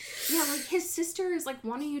everything. Yeah, like, his sister is, like,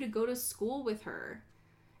 wanting you to go to school with her.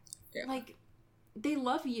 Yeah. Like, they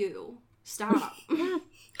love you. Stop.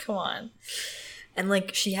 Come on. And,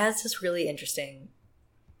 like, she has this really interesting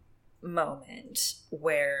moment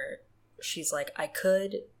where she's like,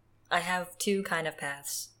 I have two kind of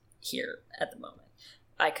paths here at the moment.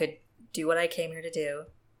 I could do what I came here to do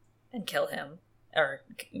and kill him, or,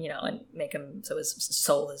 you know, and make him so his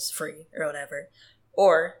soul is free or whatever.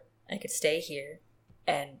 Or I could stay here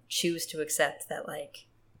and choose to accept that, like,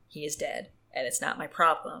 he is dead and it's not my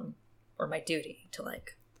problem or my duty to,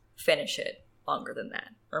 like, finish it longer than that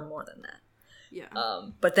or more than that. Yeah.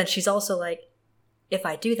 But then she's also like, if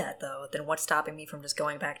I do that, though, then what's stopping me from just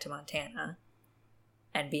going back to Montana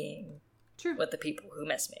and being True. with the people who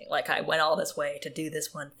miss me? Like, I went all this way to do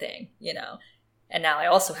this one thing, you know? And now I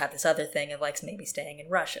also have this other thing of, like, maybe staying in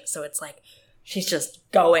Russia. So it's like, she's just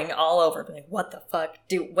going all over, like, what the fuck?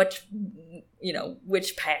 Which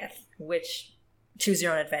path, which choose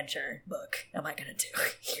your own adventure book am I going to do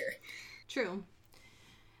here? True.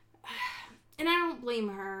 And I don't blame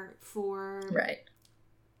her for... Right.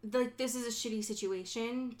 Like, this is a shitty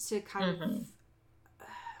situation to kind of...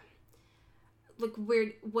 Like,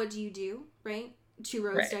 what do you do, right? Two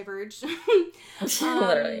roads diverged.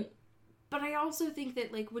 Literally. But I also think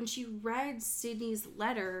that, like, when she read Sydney's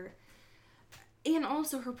letter, and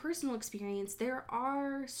also her personal experience, there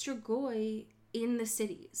are Strigoi in the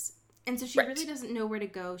cities. And so she really doesn't know where to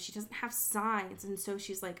go. She doesn't have signs. And so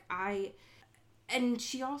she's like, And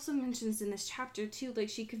she also mentions in this chapter, too, like,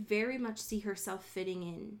 she could very much see herself fitting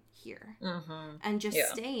in here. Mm-hmm. And just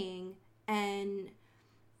staying and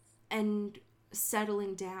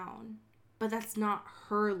settling down. But that's not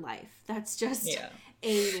her life. That's just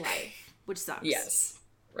a life, which sucks. Yes.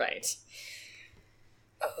 Right.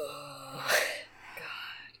 Oh,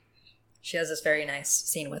 God. She has this very nice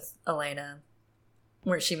scene with Elena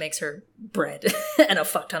where she makes her bread and a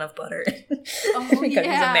fuck ton of butter. Oh, because he's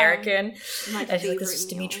American. My and she's like, this is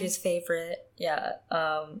meal. Dimitri's favorite. Yeah.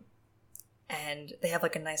 And they have,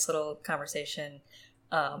 like, a nice little conversation.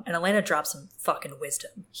 And Elena drops some fucking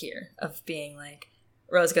wisdom here of being like,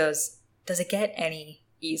 Rose goes, does it get any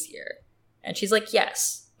easier? And she's like,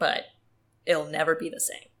 yes, but it'll never be the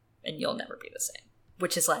same. And you'll never be the same.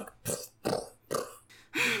 Which is like,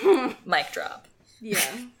 mic drop. Yeah.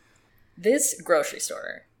 This grocery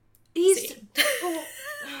store.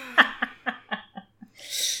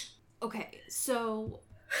 Okay, so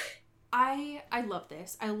I love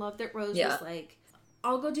this. I love that Rose was like,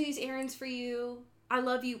 I'll go do these errands for you. I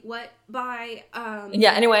love you. What? Bye.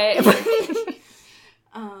 Yeah, anyway.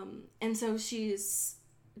 And so she's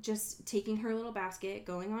just taking her little basket,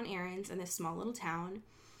 going on errands in this small little town,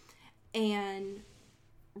 and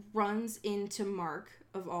runs into Mark,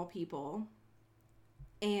 of all people,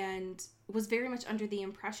 and was very much under the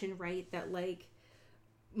impression, right, that, like,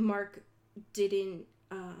 Mark didn't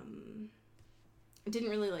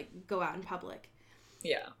really, like, go out in public.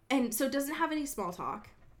 Yeah. And so doesn't have any small talk,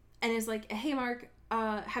 and is like, hey, Mark,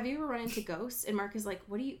 have you ever run into ghosts? And Mark is like,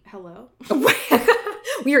 hello?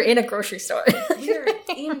 We are in a grocery store. We are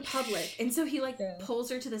in public. And so he, like,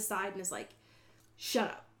 pulls her to the side and is like,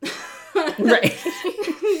 shut up. Right.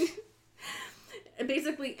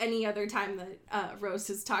 Basically any other time that Rose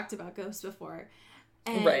has talked about ghosts before.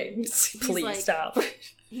 And please, like, stop.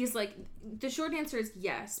 He's like, the short answer is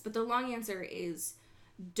yes, but the long answer is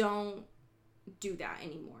don't do that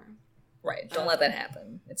anymore. Right. Don't let that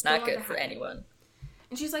happen. It's not good for anyone.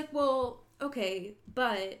 And she's like, well, okay,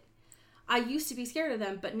 but I used to be scared of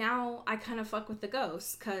them, but now I kind of fuck with the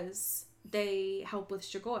ghosts because they help with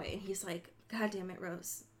Strigoi. And he's like, God damn it,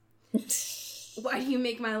 Rose. Why do you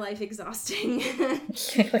make my life exhausting?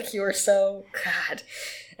 Like, you are so, God,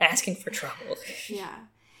 asking for trouble. Yeah.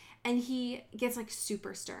 And he gets, like,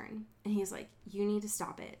 super stern. And he's like, you need to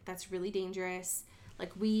stop it. That's really dangerous.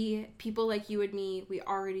 Like, people like you and me, we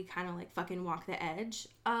already kind of, like, fucking walk the edge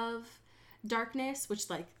of darkness, which,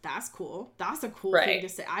 like, that's cool. That's a cool thing to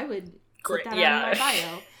say. I would put that on my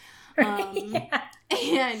bio.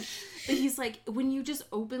 But he's like, when you just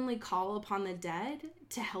openly call upon the dead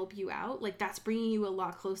to help you out, like, that's bringing you a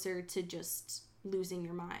lot closer to just losing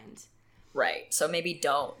your mind. Right. So maybe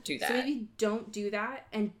don't do that. So maybe don't do that,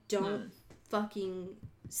 and don't fucking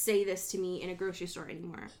say this to me in a grocery store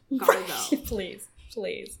anymore. Gotta go.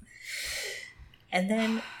 Please. And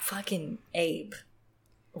then fucking Abe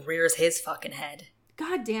rears his fucking head.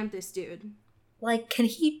 God damn this dude. Like, can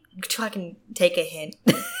he fucking take a hint?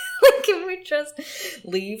 Like, can we just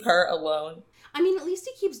leave her alone? I mean, at least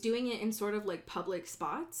he keeps doing it in sort of, like, public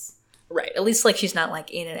spots. Right. At least, like, she's not,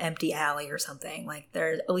 like, in an empty alley or something. Like, there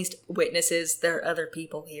are at least witnesses. There are other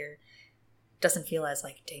people here. Doesn't feel as,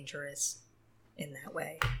 like, dangerous in that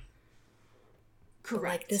way. Correct. But,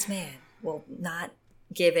 like, this man will not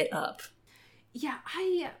give it up. Yeah,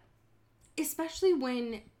 especially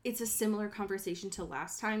when it's a similar conversation to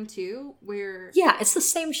last time, too, where... Yeah, it's the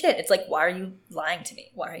same shit. It's like, why are you lying to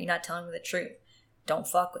me? Why are you not telling me the truth? Don't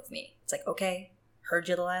fuck with me. It's like, okay, heard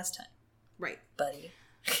you the last time. Right. Buddy.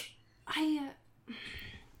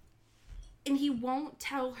 And he won't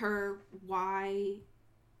tell her why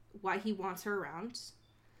he wants her around.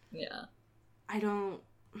 Yeah. And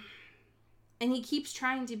he keeps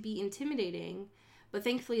trying to be intimidating, but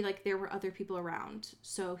thankfully, like, there were other people around,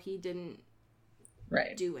 so he didn't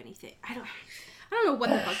do anything. I don't know what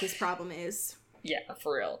the fuck his problem is. Yeah,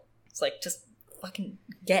 for real. It's like, just fucking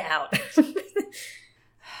get out.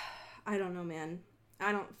 I don't know, man.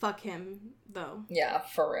 I don't fuck him, though. Yeah,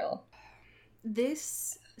 for real.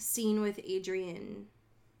 This scene with Adrian,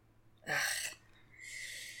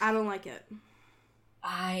 I don't like it.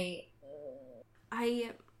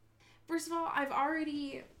 First of all, I've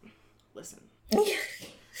already... Listen.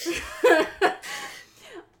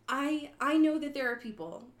 I know that there are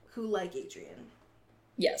people who like Adrian.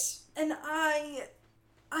 Yes. And I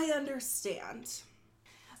understand.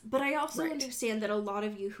 But I also understand that a lot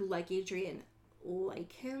of you who like Adrian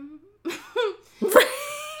like him.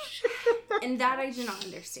 And that I do not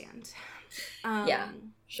understand. Yeah,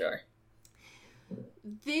 sure.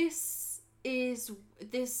 This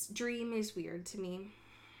dream is weird to me.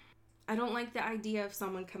 I don't like the idea of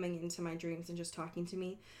someone coming into my dreams and just talking to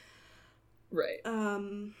me. Right.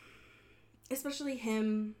 Especially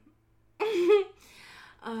him. I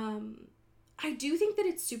do think that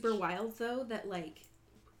it's super wild, though, that, like...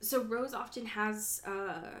 So Rose often has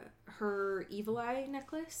her evil eye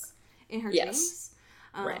necklace in her dreams.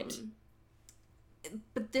 Right.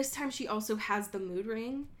 But this time she also has the mood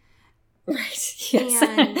ring. Right, yes.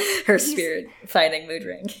 And her spirit-fighting mood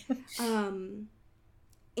ring.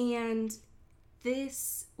 And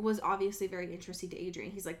this was obviously very interesting to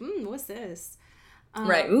Adrian. He's like, what's this?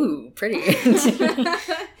 Right, ooh, pretty.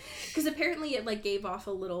 Because apparently it, like, gave off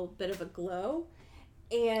a little bit of a glow.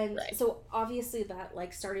 And so obviously that,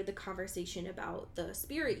 like, started the conversation about the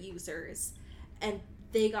spirit users. And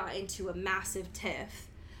they got into a massive tiff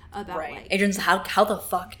about, like... Adrian's, how the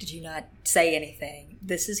fuck did you not say anything?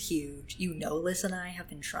 This is huge. You know Liz and I have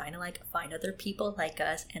been trying to, like, find other people like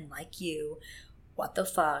us and like you. What the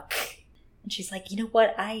fuck? And she's like, you know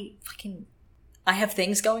what? I have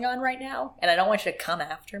things going on right now, and I don't want you to come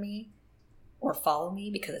after me or follow me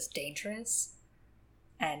because it's dangerous.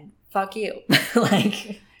 And fuck you.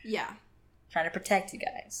 Like, yeah. Trying to protect you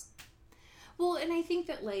guys. Well, and I think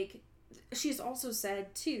that, like, she's also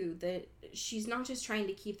said, too, that she's not just trying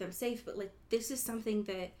to keep them safe, but, like, this is something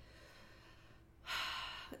that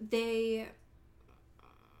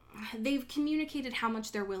they've communicated how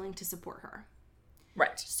much they're willing to support her.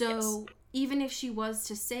 Right. So even if she was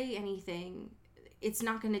to say anything, it's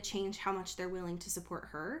not going to change how much they're willing to support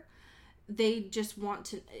her. They just want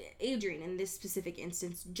to... Adrian, in this specific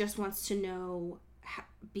instance, just wants to know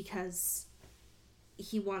because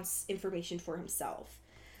he wants information for himself.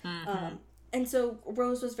 Mm-hmm. And so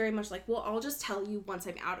Rose was very much like, well, I'll just tell you once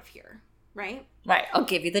I'm out of here, right? Right, I'll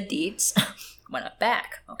give you the deets when I'm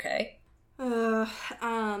back, okay? And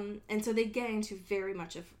so they get into very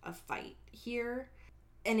much of a fight here.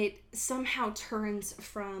 And it somehow turns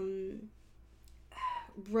from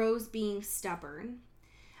Rose being stubborn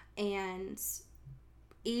and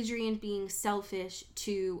Adrian being selfish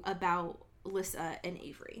to about Lissa and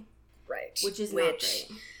Avery. Right. Which is not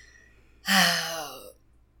great.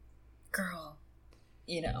 Girl.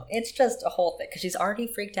 You know, it's just a whole thing. Because she's already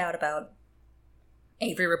freaked out about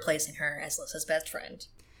Avery replacing her as Lissa's best friend.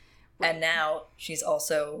 Right. And now she's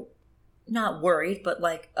also not worried, but,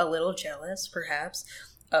 like, a little jealous, perhaps,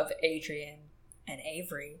 of Adrian and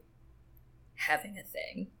Avery having a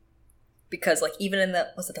thing. Because, like, even in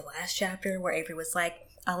the last chapter where Avery was like,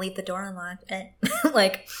 I'll leave the door unlocked,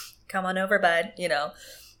 like, come on over, bud, you know.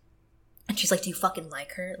 And she's like, do you fucking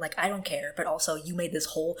like her? Like, I don't care, but also you made this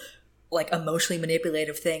whole, like, emotionally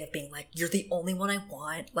manipulative thing of being like, you're the only one I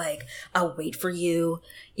want, like, I'll wait for you,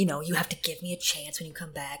 you know, you have to give me a chance when you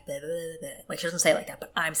come back, blah, blah, blah, blah. Like, she doesn't say it like that,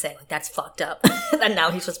 but I'm saying, like, that's fucked up. And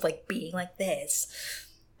now he's just, like, being like this.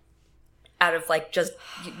 Out of, like, just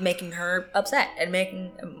making her upset and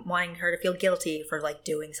wanting her to feel guilty for, like,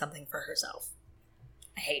 doing something for herself.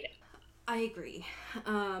 I hate it. I agree.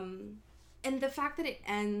 And the fact that it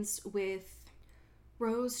ends with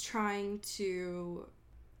Rose trying to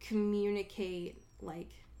communicate, like,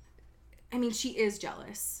 I mean, she is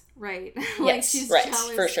jealous, right? Like, yes, she's right,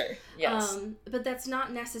 jealous. for sure. Yes. But that's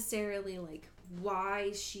not necessarily, like,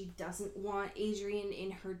 why she doesn't want Adrian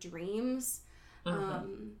in her dreams.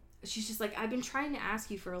 Mm-hmm. She's just like, I've been trying to ask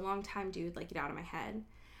you for a long time, dude. Like, get out of my head.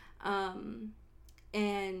 And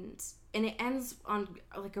it ends on,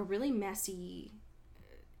 like, a really messy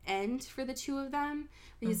end for the two of them.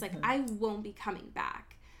 Where he's like, I won't be coming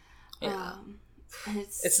back. Yeah. And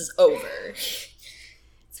this is over.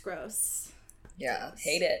 It's gross. Yeah,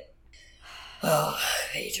 hate it. Oh,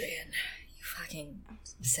 Adrian, you fucking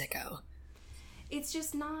sicko. It's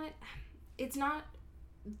just not, it's not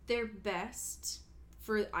their best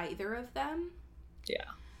for either of them. Yeah.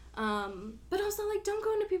 But also, like, don't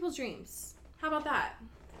go into people's dreams. How about that?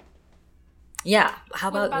 Yeah, how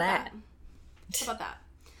about that? How about that?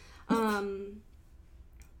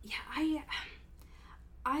 Yeah,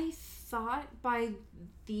 I thought by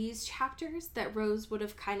these chapters that Rose would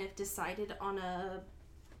have kind of decided on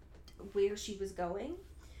where she was going.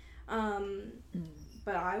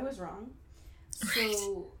 But I was wrong. Right.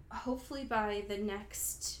 So hopefully by the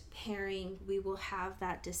next pairing we will have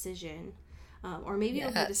that decision. Or maybe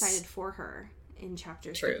it'll be decided for her in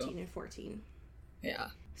chapters 13 and 14. Yeah.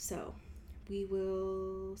 So we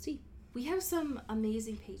will see. We have some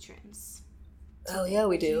amazing patrons. Oh, yeah,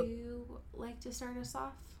 we do. Would you like to start us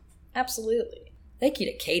off? Absolutely. Thank you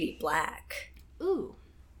to Katie Black. Ooh.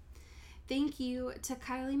 Thank you to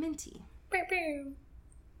Kylie Minty.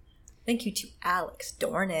 Thank you to Alex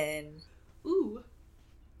Dornan. Ooh.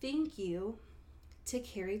 Thank you to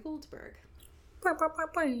Carrie Goldberg.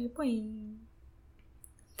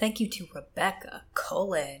 Thank you to Rebecca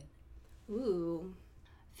Cullen. Ooh.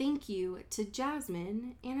 Thank you to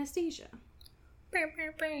Jasmine Anastasia.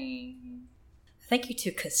 Thank you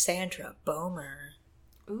to Cassandra Bomer.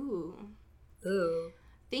 Ooh. Ooh.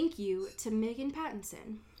 Thank you to Megan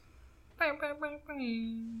Pattinson. Thank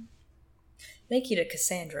you to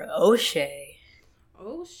Cassandra O'Shea.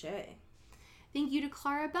 O'Shea. Thank you to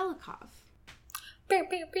Clara Belikov. Thank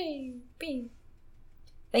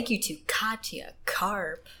you to Katya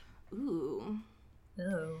Karp. Ooh.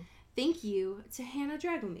 Ooh. Thank you to Hannah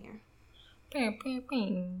Dragomir. Thank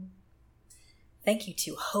you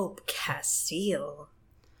to Hope Castile.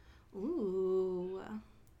 Ooh.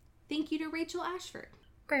 Thank you to Rachel Ashford.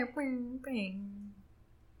 Thank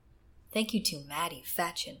you to Maddie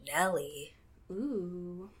Facinelli.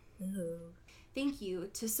 Ooh. Ooh. Thank you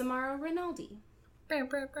to Samara Rinaldi.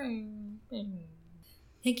 Thank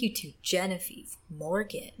you to Genevieve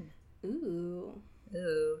Morgan. Ooh.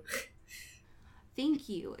 Ooh. Thank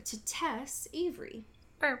you to Tess Avery.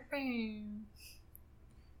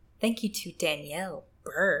 Thank you to Danielle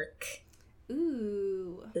Burke.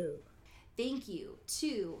 Ooh. Ooh. Thank you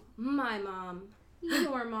to my mom,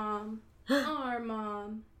 your mom, our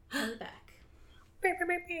mom, Kelly Beck.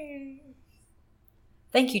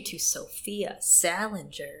 Thank you to Sophia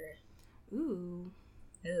Salinger. Ooh.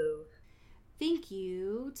 Ooh. Thank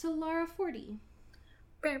you to Laura Forty.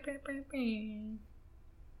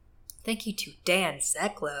 Thank you to Dan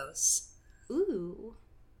Zeklos. Ooh.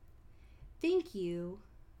 Thank you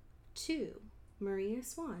to Maria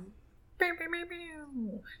Swan.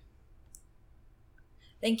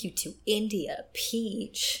 Thank you to India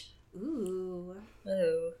Peach. Ooh.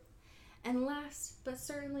 Ooh. And last, but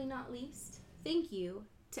certainly not least, thank you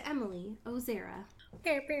to Emily Ozera.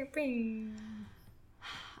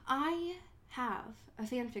 I have a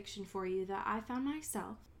fan fiction for you that I found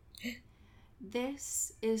myself.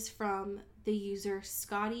 This is from the user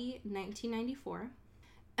Scotty1994,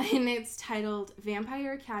 and it's titled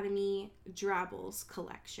Vampire Academy Drabbles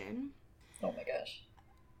Collection. Oh my gosh.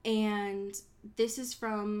 And this is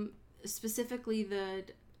from specifically the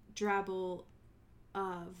Drabble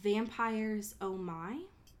Vampires Oh My.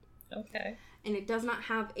 Okay. And it does not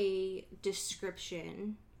have a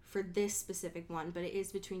description for this specific one, but it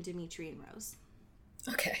is between Dimitri and Rose.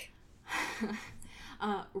 Okay.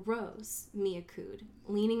 Rose, Mia cooed,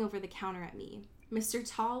 leaning over the counter at me. Mr.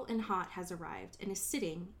 Tall and Hot has arrived and is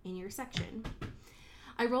sitting in your section.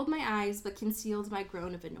 I rolled my eyes but concealed my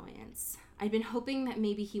groan of annoyance. I'd been hoping that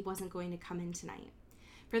maybe he wasn't going to come in tonight.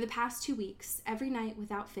 For the past 2 weeks, every night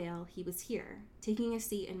without fail, he was here, taking a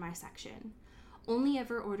seat in my section, only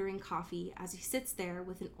ever ordering coffee as he sits there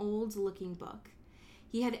with an old-looking book.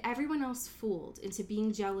 He had everyone else fooled into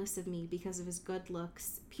being jealous of me because of his good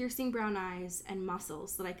looks, piercing brown eyes, and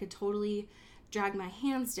muscles that I could totally drag my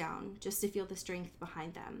hands down just to feel the strength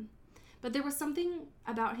behind them. But there was something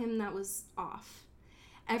about him that was off.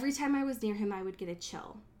 Every time I was near him, I would get a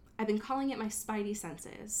chill. I've been calling it my spidey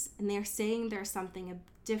senses, and they're saying there's something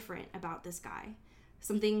different about this guy,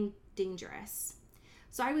 something dangerous.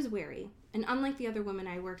 So I was wary, and unlike the other women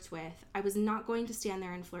I worked with, I was not going to stand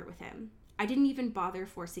there and flirt with him. I didn't even bother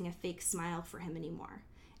forcing a fake smile for him anymore.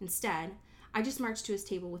 Instead, I just marched to his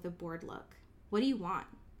table with a bored look. What do you want?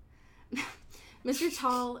 Mr.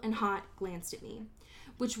 Tall and Hot glanced at me,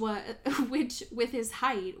 which with his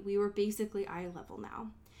height, we were basically eye level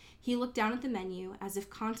now. He looked down at the menu as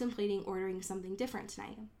if contemplating ordering something different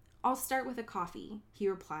tonight. I'll start with a coffee, he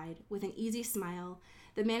replied, with an easy smile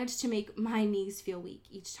that managed to make my knees feel weak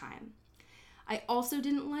each time. I also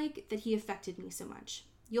didn't like that he affected me so much.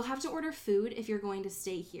 You'll have to order food if you're going to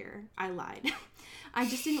stay here, I lied. I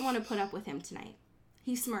just didn't want to put up with him tonight.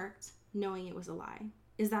 He smirked, knowing it was a lie.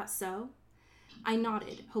 Is that so? I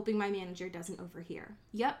nodded, hoping my manager doesn't overhear.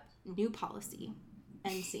 Yep, new policy.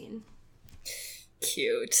 End scene.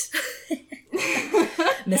 Cute.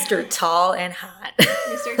 Mr. Tall and Hot.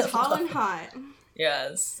 Mr. Tall and Hot.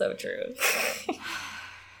 Yes, so true.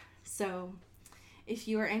 So, if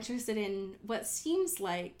you are interested in what seems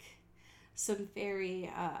like some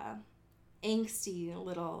very angsty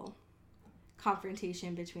little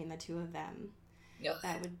confrontation between the two of them,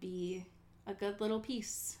 that would be a good little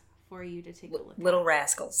piece for you to take a look at. Little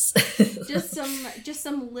rascals. just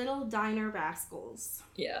some little diner rascals.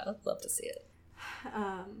 Yeah, I'd love to see it.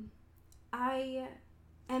 I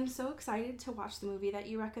am so excited to watch the movie that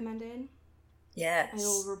you recommended. Yes. I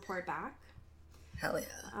will report back. Hell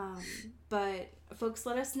yeah. But folks,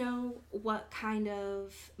 let us know what kind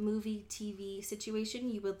of movie, TV situation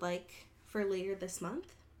you would like for later this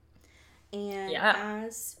month. And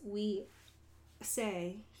as we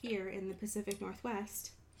say here in the Pacific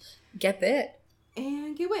Northwest, get bit.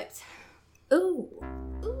 And get whipped. Ooh.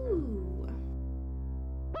 Ooh.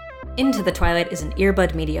 Into the Twilight is an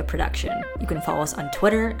Earbud Media production. You can follow us on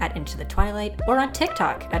Twitter at Into the Twilight or on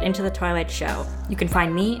TikTok at Into the Twilight Show. You can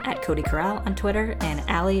find me at Cody Corral on Twitter and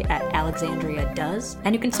Allie at Alexandria Does.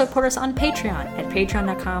 And you can support us on Patreon at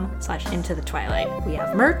patreon.com/Into the Twilight. We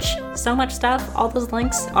have merch, so much stuff. All those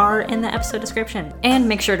links are in the episode description. And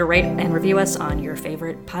make sure to rate and review us on your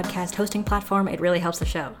favorite podcast hosting platform. It really helps the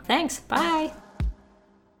show. Thanks. Bye.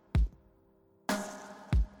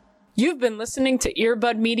 You've been listening to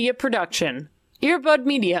Earbud Media Production. Earbud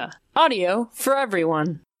Media, audio for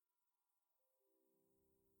everyone.